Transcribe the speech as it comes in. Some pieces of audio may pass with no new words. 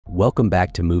Welcome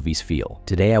back to Movies Feel.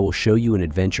 Today I will show you an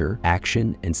adventure,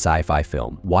 action, and sci-fi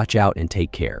film. Watch out and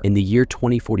take care. In the year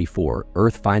 2044,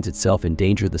 Earth finds itself in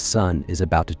danger. The sun is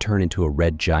about to turn into a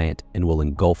red giant and will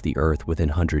engulf the Earth within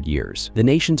 100 years. The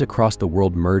nations across the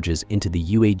world merges into the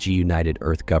UAG United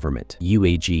Earth Government.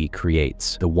 UAG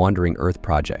creates the Wandering Earth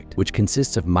Project, which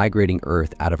consists of migrating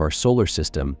Earth out of our solar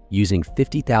system using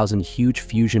 50,000 huge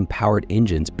fusion-powered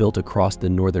engines built across the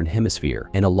northern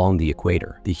hemisphere and along the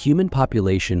equator. The human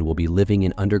population will be living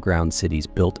in underground cities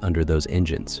built under those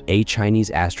engines. A Chinese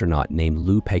astronaut named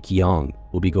Liu Peqiang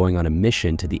will be going on a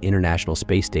mission to the International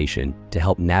Space Station to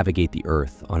help navigate the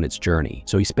Earth on its journey.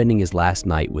 So he's spending his last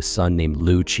night with son named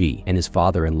Liu Qi and his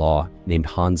father-in-law named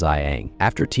Han Ziyang.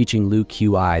 After teaching Liu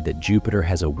Qi that Jupiter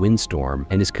has a windstorm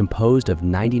and is composed of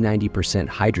 90%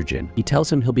 hydrogen, he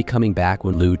tells him he'll be coming back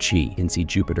when Liu Qi can see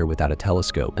Jupiter without a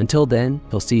telescope. Until then,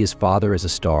 he'll see his father as a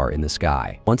star in the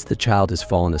sky. Once the child has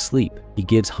fallen asleep, he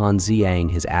gives Han Ziyang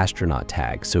his astronaut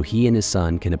tag so he and his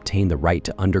son can obtain the right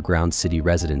to underground city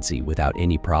residency without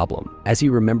any problem. As he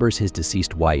remembers his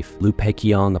deceased wife, Liu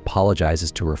Peqiang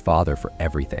apologizes to her father for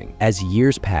everything. As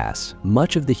years pass,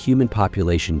 much of the human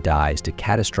population dies to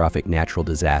catastrophic natural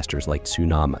disasters like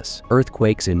tsunamis.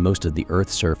 Earthquakes and most of the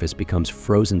Earth's surface becomes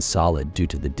frozen solid due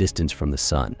to the distance from the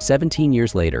sun. 17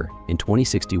 years later, in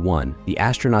 2061, the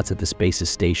astronauts at the space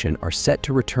station are set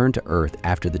to return to Earth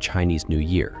after the Chinese New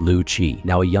Year. Liu Qi,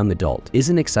 now a young adult,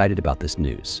 isn't excited about this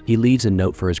news. He leaves a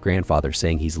note for his grandfather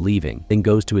saying he's leaving, then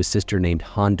goes to his sister named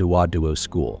Han Duo's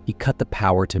school. He cut the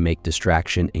power to make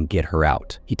distraction and get her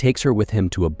out. He takes her with him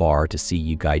to a bar to see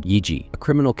Yu Guide Yiji, a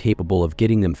criminal capable of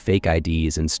getting them fake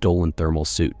IDs and stolen thermal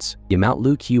suits. The amount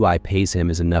Liu Qi pays him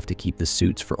is enough to keep the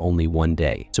suits for only one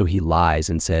day, so he lies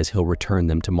and says he'll return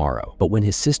them tomorrow. But when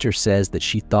his sister says that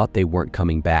she thought they weren't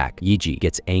coming back, Yiji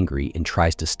gets angry and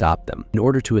tries to stop them. In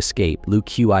order to escape, Liu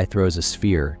Qi throws a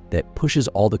sphere that pushes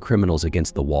all the criminals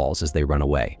against the walls as they run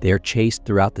away. They are chased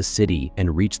throughout the city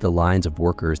and reach the lines of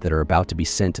workers that are about to be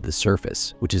sent to the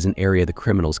surface, which is an area the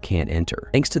criminals can't enter.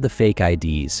 Thanks to the fake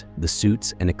IDs, the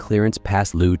suits, and a clearance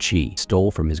pass Liu Qi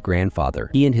stole from his grandfather,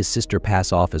 he and his sister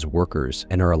pass off as workers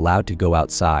and are allowed to go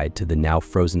outside to the now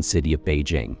frozen city of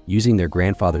Beijing. Using their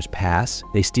grandfather's pass,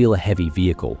 they steal a heavy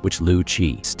vehicle, which Liu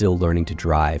Qi is still learning to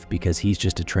drive because he's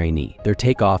just a trainee. Their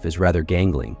takeoff is rather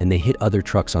gangling, and they hit other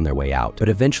trucks on their way out. But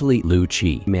eventually, Liu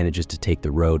Qi manages to take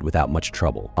the road without much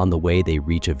trouble. On the way, they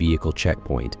reach a vehicle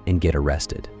checkpoint and get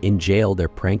arrested. In jail, they're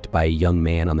pranked by a young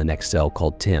man on the next cell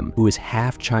called Tim, who is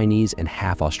half Chinese and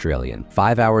half Australian.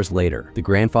 5 hours later, the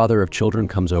grandfather of children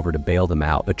comes over to bail them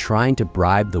out, but trying to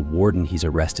bribe the warden, he's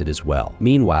arrested as well.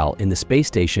 Meanwhile, in the space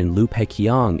station, Liu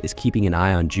Peqiang is keeping an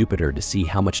eye on Jupiter to see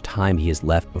how much time he has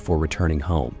left before returning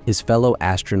home. His fellow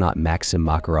astronaut Maxim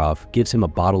Makarov gives him a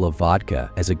bottle of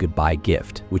vodka as a goodbye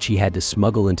gift, which he had to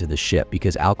smuggle into the ship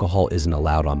because alcohol isn't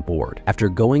allowed on board. After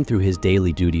going through his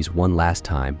daily duties one last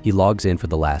time, he logs in for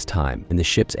the last time, and the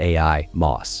ship's AI,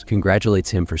 Moss, congratulates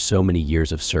him for so many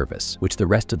years of service, which the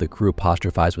rest of the crew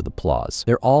apostrophize with applause.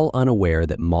 They're all unaware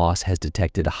that Moss has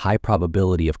detected a high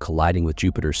probability of colliding with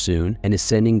Jupiter soon and is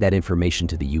sending that information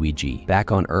to the UEG.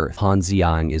 Back on Earth, Han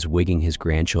Ziyang is wigging his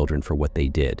grandchildren for what they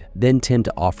did. Then Tim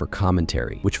to offer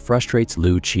commentary, which frustrates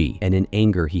Liu Qi, and in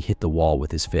anger he hit the wall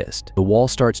with his fist. The wall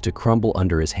starts to crumble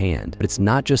under his hand, but it's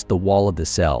not just the wall of the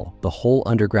cell. The whole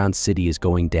underground city is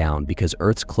going down because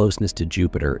Earth's closeness to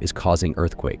Jupiter is causing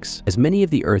earthquakes. As many of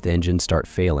the Earth engines start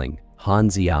failing, Han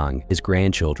Ziyang, his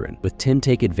grandchildren, with Tim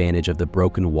take advantage of the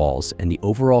broken walls and the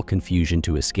overall confusion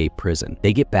to escape prison.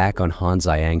 They get back on Han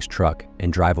Ziyang's truck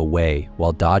and drive away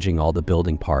while dodging all the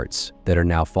building parts that are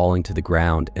now falling to the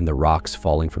ground and the rocks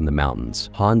falling from the mountains.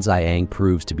 Han Ziyang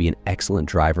proves to be an excellent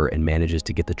driver and manages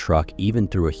to get the truck even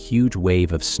through a huge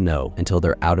wave of snow until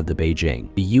they're out of the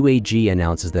Beijing. The UAG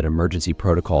announces that emergency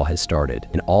protocol has started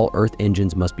and all Earth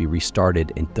engines must be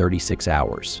restarted in 36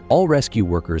 hours. All rescue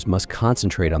workers must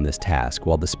concentrate on this task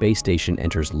while the space station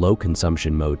enters low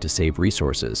consumption mode to save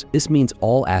resources. This means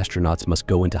all astronauts must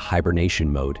go into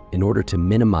hibernation mode in order to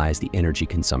minimize the energy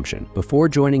consumption. Before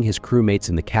joining his crewmates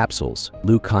in the capsules,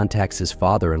 Liu contacts his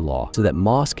father-in-law so that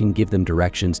Moss can give them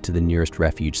directions to the nearest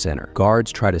refuge center.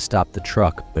 Guards try to stop the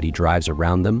truck, but he drives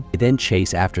around them. They then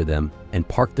chase after them and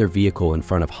park their vehicle in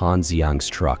front of Han Ziyang's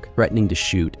truck, threatening to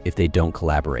shoot if they don't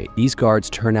collaborate. These guards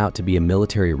turn out to be a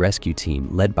military rescue team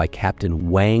led by Captain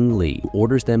Wang Li, who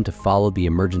orders them to follow the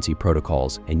emergency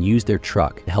protocols and use their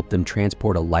truck to help them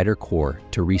transport a lighter core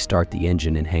to restart the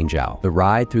engine in Hangzhou. The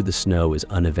ride through the snow is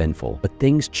uneventful, but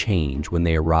things change when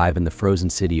they arrive in the frozen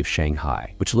city of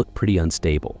Shanghai, which looked pretty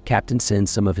unstable. Captain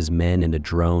sends some of his men in a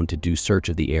drone to do search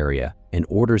of the area, and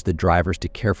orders the drivers to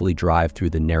carefully drive through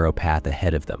the narrow path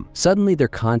ahead of them. Suddenly, they're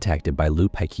contacted by Lu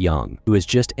Peiqiang, who has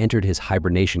just entered his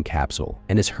hibernation capsule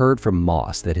and has heard from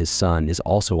Moss that his son is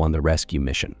also on the rescue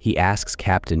mission. He asks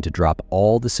Captain to drop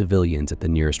all the civilians at the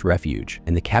nearest refuge,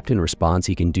 and the captain responds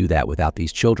he can do that without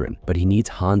these children, but he needs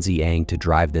Han Ziyang to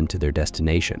drive them to their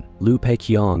destination. Lu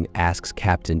Peiqiang asks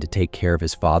Captain to take care of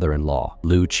his father-in-law.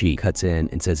 Lu Qi cuts in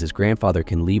and says his grandfather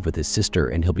can leave with his sister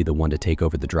and he'll be the one to take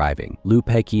over the driving. Lu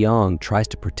Peiqiang tries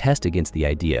to protest against the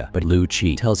idea, but Lu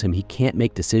Qi tells him he can't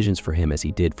make decisions for him as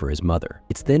he did for his mother.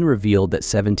 It's then revealed that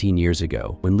 17 years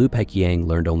ago, when Lu Peiqiang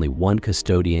learned only one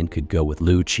custodian could go with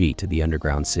Lu Qi to the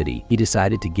underground city, he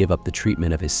decided to give up the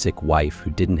treatment of his sick wife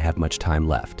who didn't have much time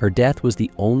left. Her death was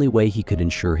the only way he could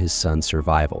ensure his son's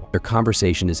survival. Their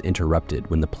conversation is interrupted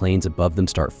when the planes above them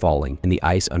start falling and the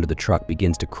ice under the truck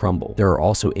begins to crumble. There are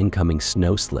also incoming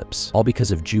snow slips, all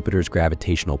because of Jupiter's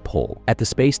gravitational pull. At the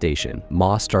space station,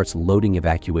 Moss starts loading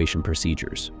evacuation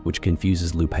procedures, which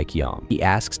confuses Lu Peiqiang. He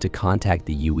asks to contact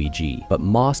the UEG, but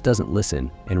Moss doesn't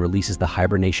listen and releases the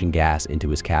hibernation gas into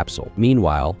his capsule.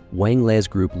 Meanwhile, Wang Lei's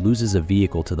group loses a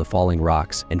vehicle to the falling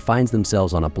rocks and finds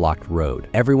themselves on a blocked road.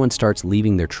 Everyone starts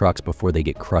leaving their trucks before they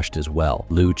get crushed as well.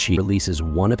 Lu Qi releases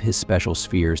one of his special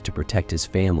spheres to protect his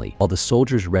family, while the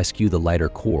soldiers rescue the lighter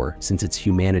core since it's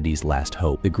humanity's last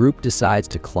hope. The group decides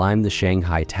to climb the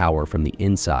Shanghai Tower from the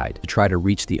inside to try to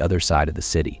reach the other side of the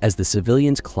city. As the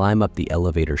civilians climb up the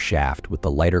elevator shaft with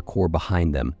the lighter core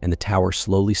behind them and the tower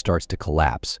slowly starts to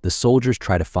collapse, the soldiers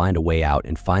try to find a way out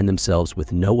and find themselves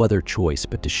with no other choice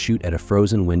but to shoot at a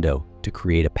frozen window to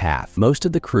create a path. Most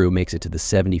of the crew makes it to the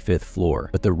 75th floor,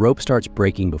 but the rope starts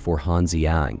breaking before Han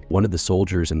Ziyang. One of the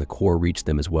soldiers in the core reach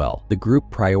them as well. The group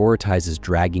prioritizes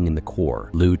dragging in the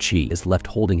core. Lu Qi is left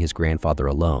holding his grandfather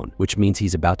alone, which means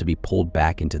he's about to be pulled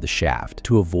back into the shaft.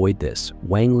 To avoid this,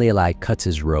 Wang Leilai cuts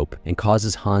his rope and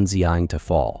causes Han Ziyang to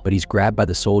fall, but he's grabbed by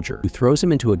the soldier, who throws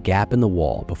him into a gap in the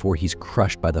wall before he's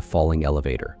crushed by the falling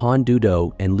elevator. Han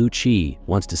Dudo and Lu Qi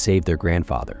wants to save their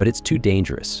grandfather, but it's too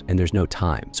dangerous and there's no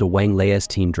time, so Wang Leia's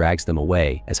team drags them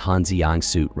away as Han Ziyang's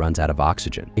suit runs out of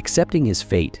oxygen. Accepting his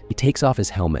fate, he takes off his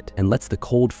helmet and lets the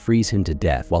cold freeze him to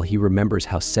death while he remembers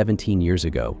how 17 years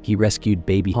ago he rescued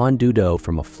baby Han Dudo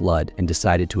from a flood and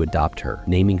decided to adopt her,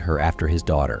 naming her after his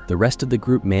daughter. The rest of the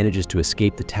group manages to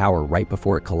escape the tower right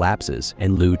before it collapses,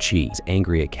 and Lu Qi is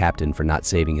angry at Captain for not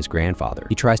saving his grandfather.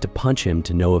 He tries to punch him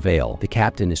to no avail. The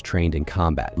captain is trained in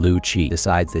combat. Lu Qi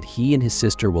decides that he and his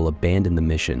sister will abandon the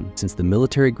mission since the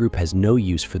military group has no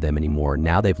use for them anymore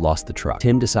now they've lost the truck.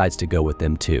 Tim decides to go with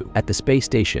them too. At the space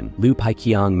station, Lu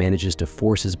Peiqiang manages to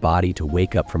force his body to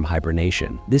wake up from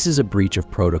hibernation. This is a breach of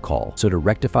protocol, so to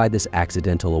rectify this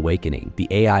accidental awakening, the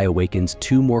AI awakens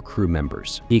 2 more crew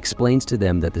members. He explains to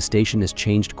them that the station has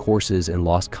changed courses and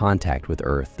lost contact with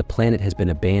Earth. The planet has been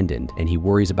abandoned and he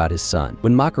worries about his son.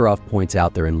 When Makarov points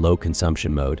out they're in low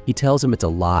consumption mode, he tells him it's a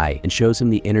lie and shows him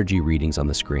the energy readings on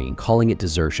the screen, calling it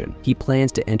desertion. He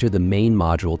plans to enter the main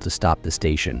module to stop the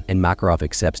station, and Makarov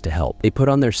accepts to help. They put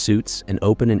on their suits and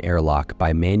open an airlock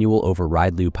by manual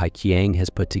override Lu Peiqiang has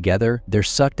put together. They're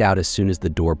sucked out as soon as the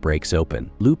door breaks open.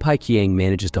 Lu Peiqiang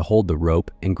manages to hold the rope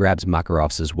and grabs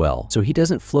Makarov's as well, so he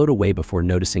doesn't float away before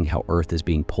noticing how Earth is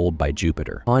being pulled by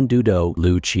Jupiter. Han Dudo,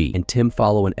 Lu Qi, and Tim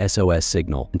follow an SOS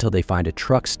signal until they find a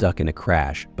truck stuck in a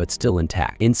crash, but still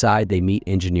intact. Inside, they meet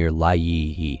engineer Lai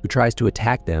Yi, who tries to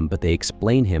attack them, but they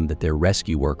explain him that they're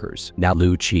rescue workers. Now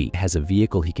Lu Qi has a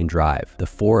vehicle he can drive. The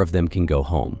 4 of them can go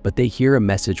home, but they hear a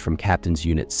message from Captain's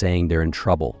unit saying they're in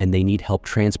trouble and they need help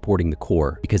transporting the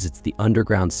core because it's the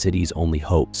underground city's only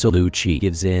hope. So Lu Qi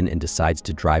gives in and decides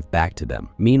to drive back to them.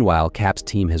 Meanwhile, Cap's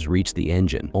team has reached the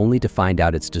engine, only to find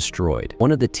out it's destroyed.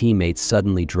 One of the teammates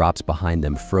suddenly drops behind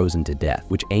them frozen to death,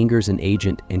 which angers an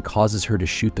agent and causes her to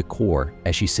shoot the core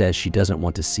as she says she doesn't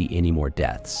want to see any more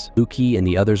deaths. Lu Qi and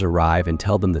the others arrive and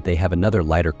tell them that they have another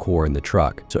lighter core in the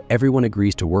truck, so everyone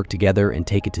agrees to work together and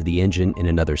take it to the engine in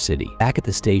another city. Back at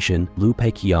the station, Lu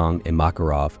Peiqiang and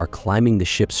Makarov are climbing the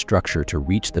ship's structure to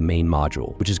reach the main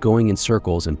module, which is going in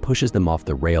circles and pushes them off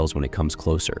the rails when it comes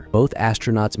closer. Both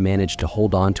astronauts manage to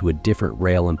hold on to a different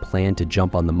rail and plan to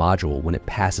jump on the module when it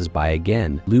passes by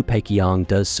again. Lu Peiqiang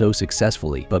does so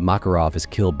successfully, but Makarov is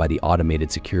killed by the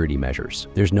automated security measures.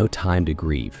 There's no time to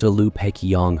grieve, so Lu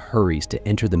Peiqiang hurries to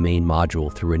enter the main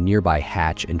module through a nearby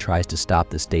hatch and tries to stop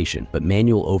the station, but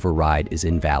manual override is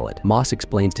invalid. Moss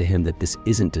explains to him that this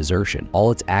isn't isn't desertion. All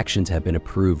its actions have been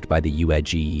approved by the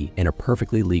UAE and are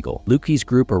perfectly legal. Luki's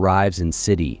group arrives in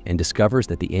city and discovers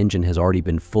that the engine has already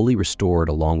been fully restored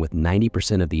along with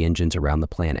 90% of the engines around the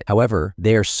planet. However,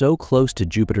 they are so close to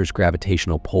Jupiter's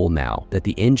gravitational pull now that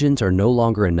the engines are no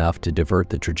longer enough to divert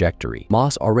the trajectory.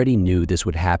 Moss already knew this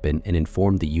would happen and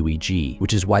informed the UEG,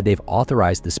 which is why they've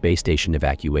authorized the space station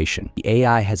evacuation. The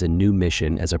AI has a new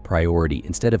mission as a priority.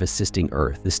 Instead of assisting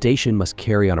Earth, the station must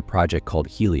carry on a project called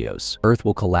Helios. Earth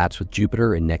will collapse with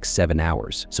Jupiter in next 7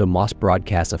 hours, so Moss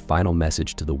broadcasts a final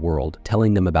message to the world,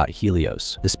 telling them about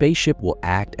Helios. The spaceship will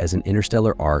act as an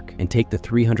interstellar ark and take the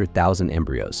 300,000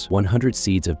 embryos, 100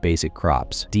 seeds of basic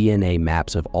crops, DNA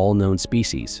maps of all known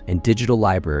species, and digital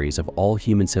libraries of all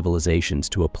human civilizations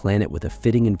to a planet with a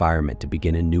fitting environment to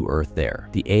begin a new Earth there.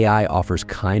 The AI offers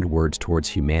kind words towards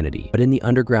humanity, but in the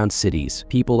underground cities,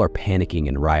 people are panicking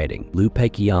and rioting. Liu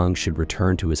Peiqiang should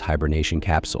return to his hibernation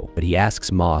capsule, but he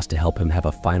asks Moss to help him have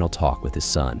a final talk with his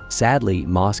son. Sadly,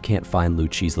 Moss can't find Liu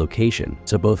Qi's location,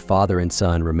 so both father and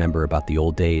son remember about the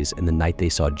old days and the night they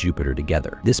saw Jupiter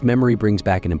together. This memory brings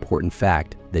back an important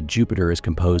fact that Jupiter is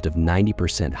composed of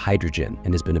 90% hydrogen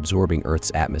and has been absorbing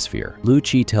Earth's atmosphere. Liu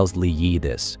Qi tells Li Yi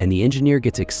this, and the engineer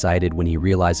gets excited when he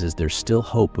realizes there's still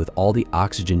hope with all the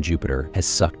oxygen Jupiter has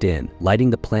sucked in. Lighting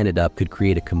the planet up could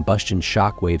create a combustion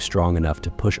shockwave strong enough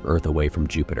to push Earth away from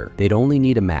Jupiter. They'd only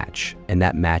need a match, and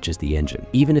that match is the engine.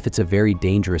 Even if it's a very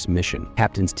dangerous mission,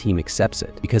 Captain's team accepts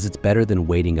it because it's better than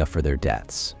waiting up for their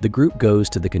deaths. The group goes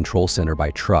to the control center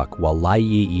by truck while Lai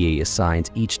Yi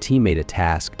assigns each teammate a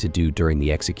task to do during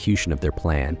the execution of their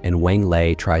plan, and Wang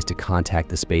Lei tries to contact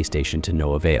the space station to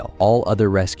no avail. All other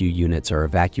rescue units are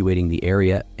evacuating the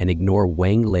area and ignore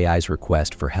Wang Lei's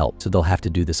request for help, so they'll have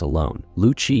to do this alone.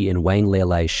 Liu Qi and Wang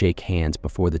Lei shake hands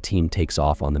before the team takes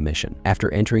off on the mission.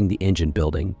 After entering the engine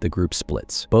building, the group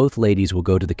splits. Both ladies will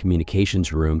go to the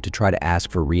communications room to try to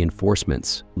ask for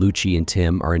reinforcements. Liu Qi and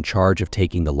Tim are in charge of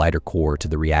taking the lighter core to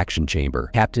the reaction chamber.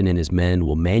 Captain and his men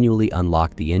will manually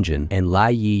unlock the engine, and Lai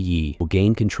Yi will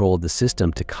gain control of the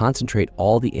system to concentrate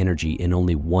all the energy in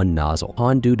only one nozzle.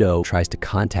 Han Dudo tries to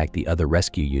contact the other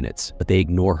rescue units, but they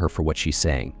ignore her for what she's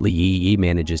saying. Li Yi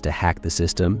manages to hack the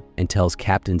system and tells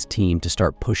Captain's team to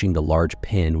start pushing the large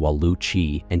pin while Liu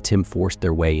Qi and Tim force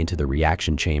their way into the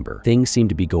reaction chamber. Things seem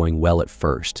to be going well at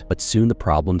first, but soon the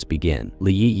problems begin.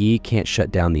 Li Yi can't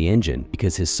shut down the engine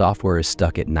because his software is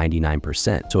stuck at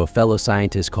 99%, so a fellow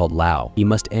scientist called Lao, he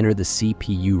must enter the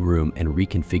CPU room and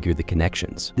reconfigure the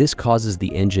connections. This causes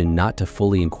the engine not to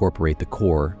fully incorporate the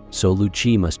core, so Liu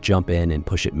Qi must jump in and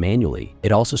push it manually.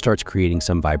 It also starts creating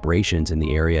some vibrations in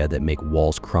the area that make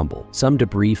walls crumble. Some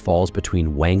debris falls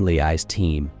between Wang Lei's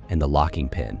team and the locking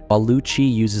pin, while Liu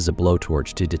Qi uses a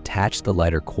blowtorch to detach the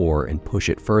lighter core and push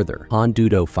it further. Han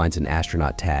Dudo finds an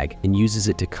astronaut tag and uses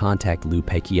it to contact Liu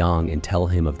Peiqiang and tell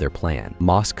him of their plan.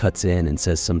 Moss cuts in and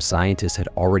says some scientists had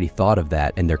already thought of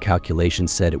that and their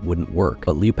calculations said it wouldn't work,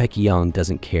 but Liu Peiqiang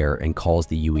doesn't care and calls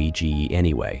the UEG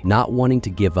anyway. Not wanting to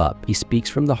give up, he speaks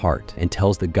from the heart and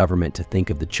tells the government to think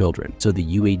of the children, so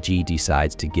the UEG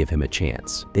decides to give him a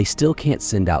chance. They still can't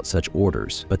send out such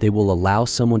orders, but they will allow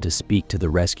someone to speak to the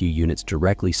rescue units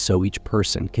directly so each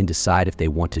person can decide if they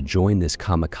want to join this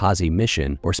kamikaze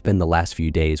mission or spend the last few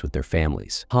days with their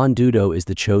families. Han Dudo is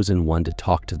the chosen one to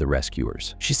talk to the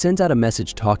rescuers. She sends out a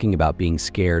message talking about being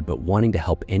scared but wanting to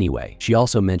help anyway. She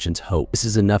also mentions hope. This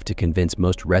is enough to convince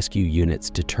most rescue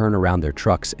units to turn around their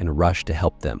trucks and rush to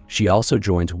help them. She also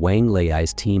joins Wang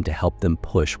Lei's team to help them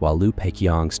push while Liu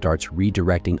Peiqiang starts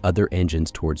redirecting other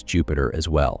engines towards Jupiter as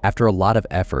well. After a lot of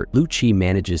effort, Liu Qi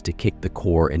manages to kick the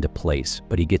core into place,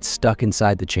 but he gets stuck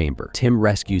inside the chamber. Tim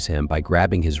rescues him by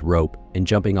grabbing his rope and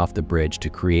jumping off the bridge to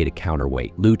create a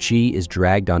counterweight. Liu Qi is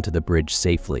dragged onto the bridge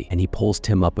safely, and he pulls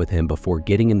Tim up with him before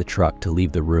getting in the truck to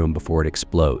leave the room before it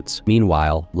explodes.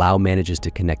 Meanwhile, Lao manages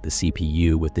to connect the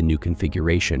CPU with the new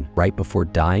configuration right before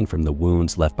dying from the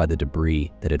wounds left by the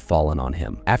debris that had fallen on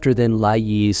him. After then, Lai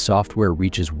Yi's software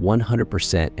reaches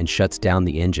 100% and shuts down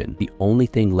the engine. The only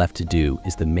thing left to do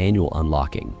is the manual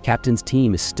unlocking. Captain's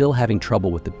team is still having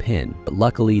trouble with the pin, but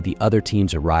luckily the other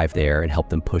teams arrive there and help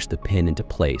them push the pin into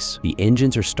place. The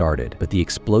engines are started, but the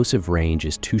explosive range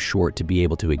is too short to be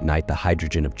able to ignite the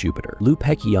hydrogen of Jupiter. Liu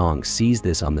Peiqiang sees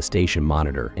this on the station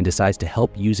monitor and decides to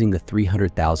help using the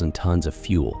 300,000 tons of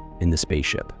fuel. in the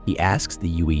spaceship. He asks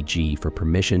the UEG for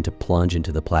permission to plunge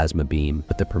into the plasma beam,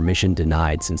 but the permission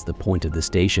denied since the point of the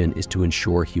station is to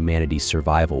ensure humanity's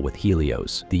survival with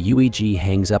Helios. The UEG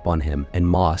hangs up on him, and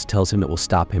Moss tells him it will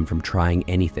stop him from trying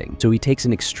anything. So he takes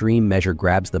an extreme measure,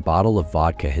 grabs the bottle of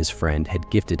vodka his friend had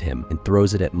gifted him, and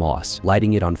throws it at Moss,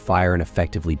 lighting it on fire and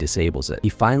effectively disables it. He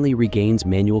finally regains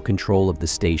manual control of the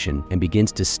station and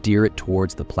begins to steer it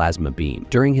towards the plasma beam.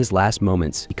 During his last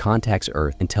moments, he contacts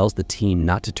Earth and tells the team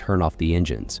not to turn off the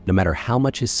engines, no matter how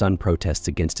much his son protests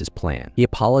against his plan. He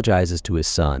apologizes to his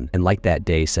son, and like that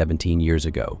day 17 years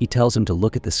ago, he tells him to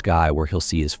look at the sky where he'll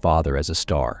see his father as a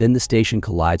star. Then the station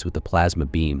collides with the plasma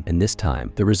beam, and this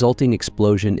time, the resulting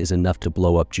explosion is enough to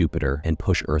blow up Jupiter and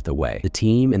push Earth away. The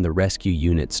team and the rescue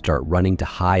units start running to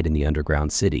hide in the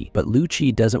underground city, but Lu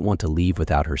Chi doesn't want to leave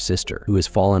without her sister, who has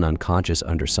fallen unconscious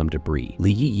under some debris.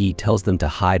 Li Yi tells them to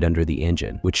hide under the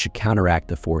engine, which should counteract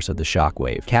the force of the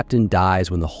shockwave. Captain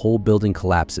dies when the whole building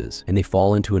collapses, and they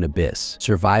fall into an abyss,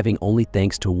 surviving only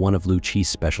thanks to one of Lu Chi's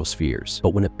special spheres.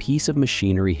 But when a piece of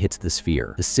machinery hits the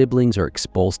sphere, the siblings are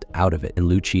expulsed out of it, and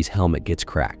Lu Chi's helmet gets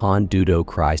cracked. Han Dudo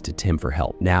cries to Tim for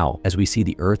help. Now, as we see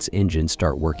the Earth's engines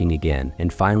start working again,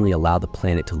 and finally allow the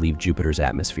planet to leave Jupiter's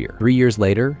atmosphere. 3 years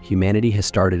later, humanity has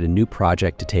started a new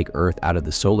project to take Earth out of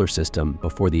the solar system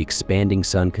before the expanding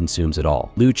sun consumes it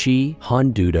all. Lu Chi,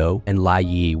 Han Dudo, and Lai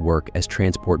Yi work as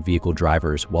transport vehicle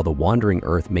drivers while the wandering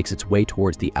Earth makes its way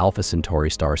towards the Alpha Centauri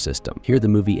star system. Here the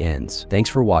movie ends. Thanks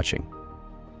for watching.